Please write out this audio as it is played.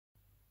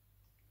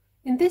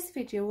In this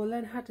video we'll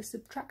learn how to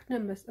subtract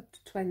numbers up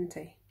to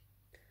 20.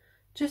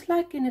 Just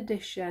like in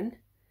addition,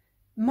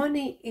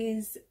 money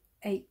is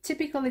a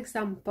typical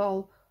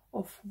example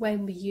of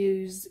when we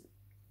use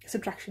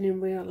subtraction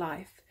in real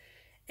life.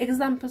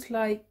 Examples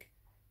like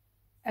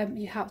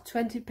you have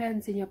 20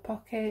 pence in your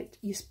pocket,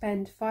 you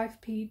spend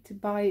 5p to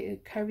buy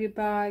a carrier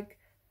bag,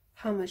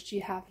 how much do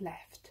you have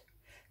left?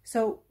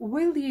 So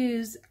we'll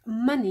use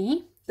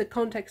money, the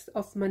context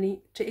of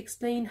money, to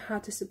explain how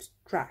to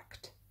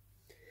subtract.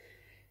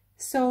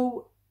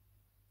 So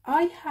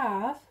I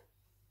have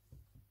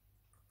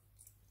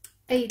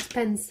 8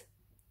 pence.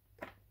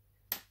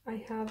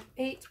 I have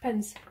 8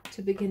 pence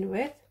to begin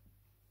with,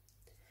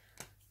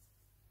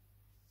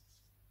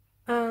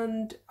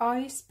 and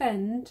I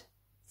spend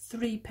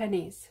 3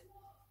 pennies.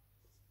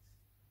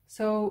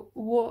 So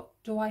what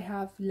do I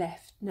have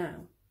left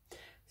now?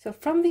 So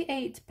from the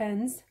 8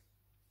 pence,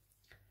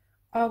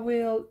 I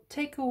will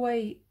take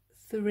away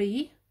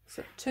 3,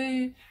 so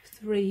 2,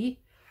 3,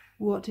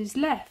 what is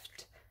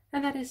left?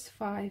 And that is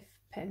 5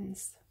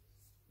 pence.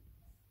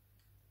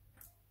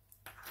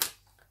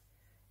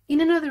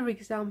 In another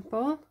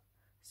example,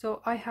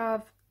 so I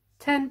have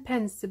 10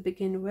 pence to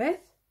begin with,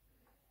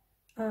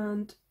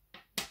 and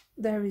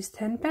there is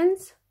 10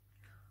 pence.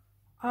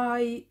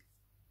 I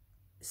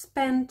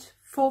spent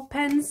 4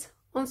 pence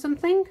on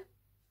something.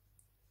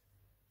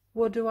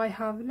 What do I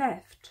have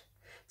left?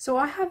 So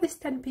I have this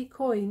 10p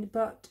coin,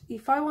 but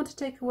if I want to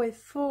take away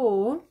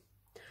 4,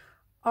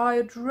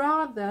 I'd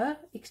rather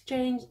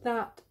exchange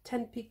that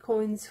 10p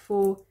coins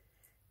for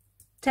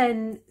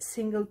 10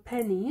 single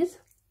pennies.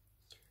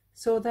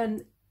 So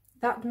then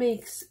that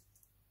makes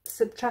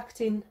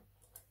subtracting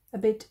a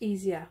bit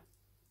easier.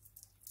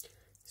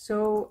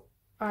 So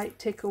I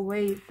take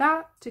away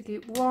that to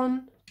give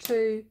 1,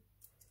 2,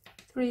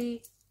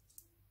 3,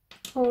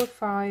 4,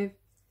 5,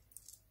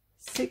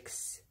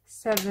 6,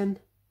 7,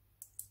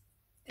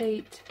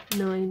 8,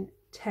 9,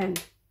 10.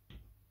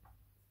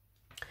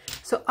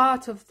 So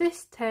out of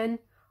this 10,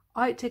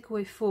 I take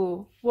away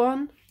 4.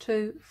 1,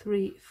 2,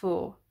 3,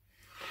 4.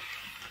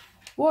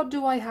 What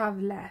do I have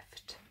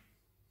left?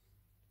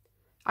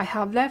 I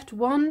have left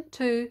 1,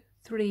 2,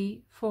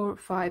 3, 4,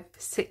 5,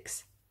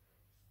 6.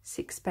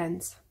 6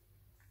 pence.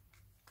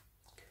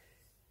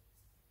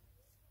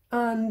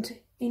 And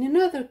in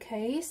another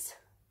case,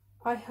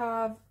 I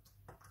have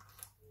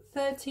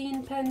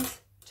 13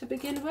 pence to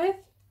begin with.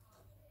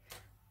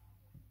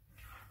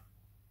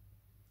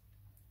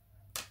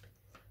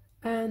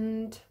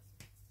 And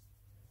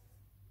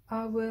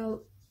I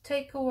will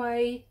take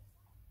away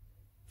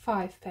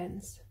 5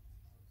 pence.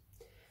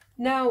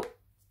 Now,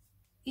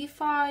 if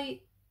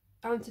I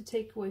am to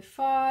take away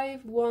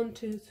 5, 1,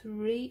 2,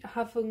 3, I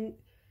haven't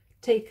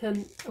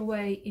taken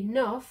away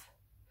enough.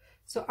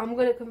 So I'm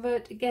going to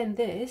convert again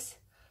this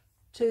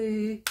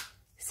to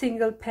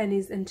single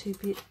pennies and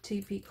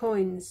 2p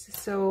coins.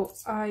 So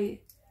I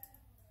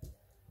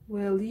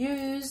will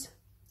use,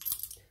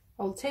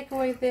 I'll take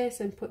away this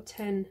and put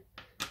 10,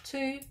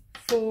 2,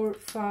 4,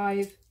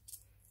 5,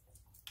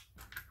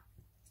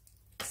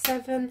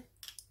 7,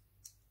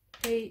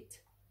 8,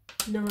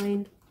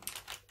 9,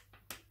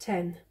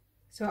 10.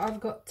 So I've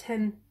got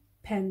 10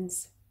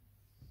 pence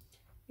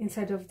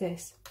instead of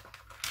this.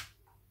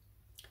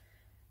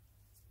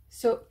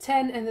 So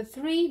 10 and the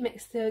 3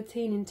 makes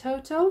 13 in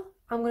total.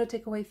 I'm going to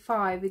take away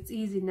 5. It's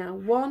easy now.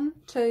 1,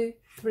 2,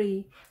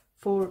 3,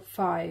 4,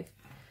 5.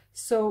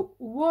 So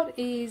what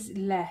is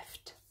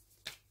left?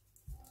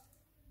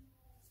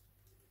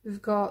 We've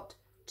got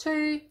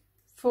 2,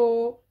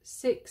 4,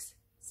 6,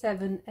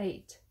 7,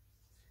 8.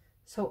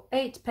 So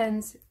 8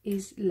 pence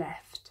is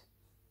left.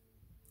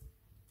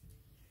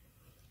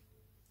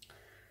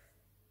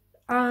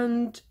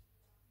 And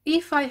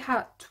if I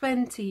had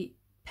 20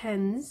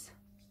 pence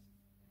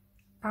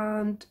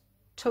and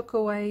took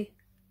away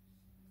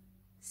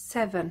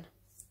 7,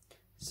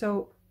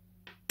 so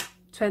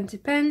 20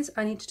 pence,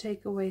 I need to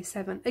take away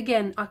 7.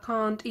 Again, I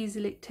can't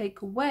easily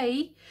take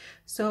away,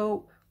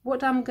 so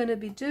what I'm going to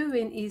be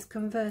doing is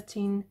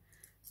converting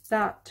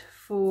that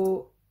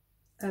for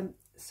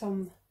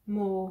some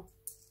more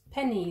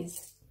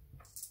pennies.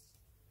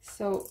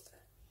 So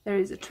there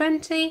is a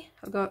 20,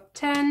 I've got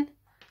 10,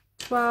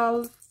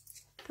 12,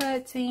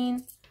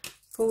 13,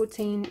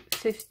 14,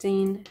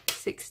 15,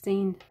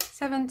 16,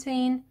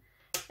 17,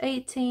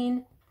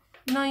 18,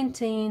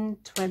 19,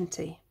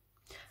 20.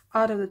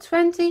 Out of the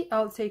 20,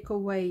 I'll take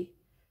away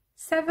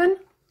 7.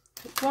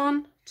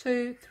 1,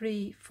 2,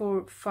 3,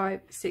 4,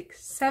 5,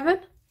 6, 7.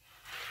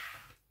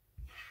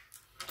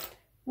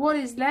 What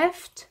is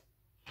left?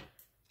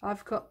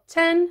 I've got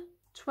 10,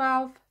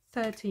 12,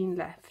 13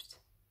 left.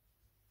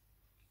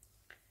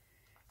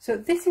 So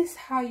this is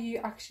how you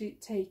actually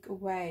take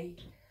away.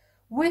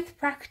 With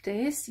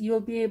practice, you'll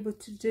be able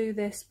to do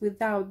this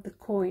without the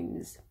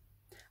coins.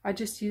 I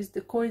just used the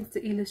coins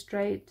to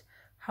illustrate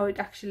how it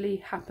actually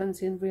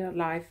happens in real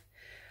life.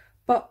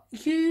 But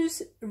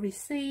use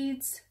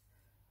receipts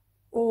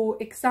or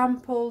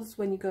examples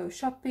when you go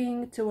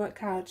shopping to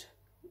work out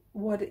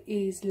what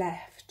is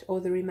left or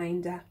the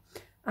remainder,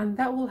 and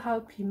that will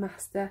help you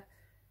master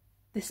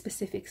this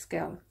specific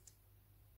scale.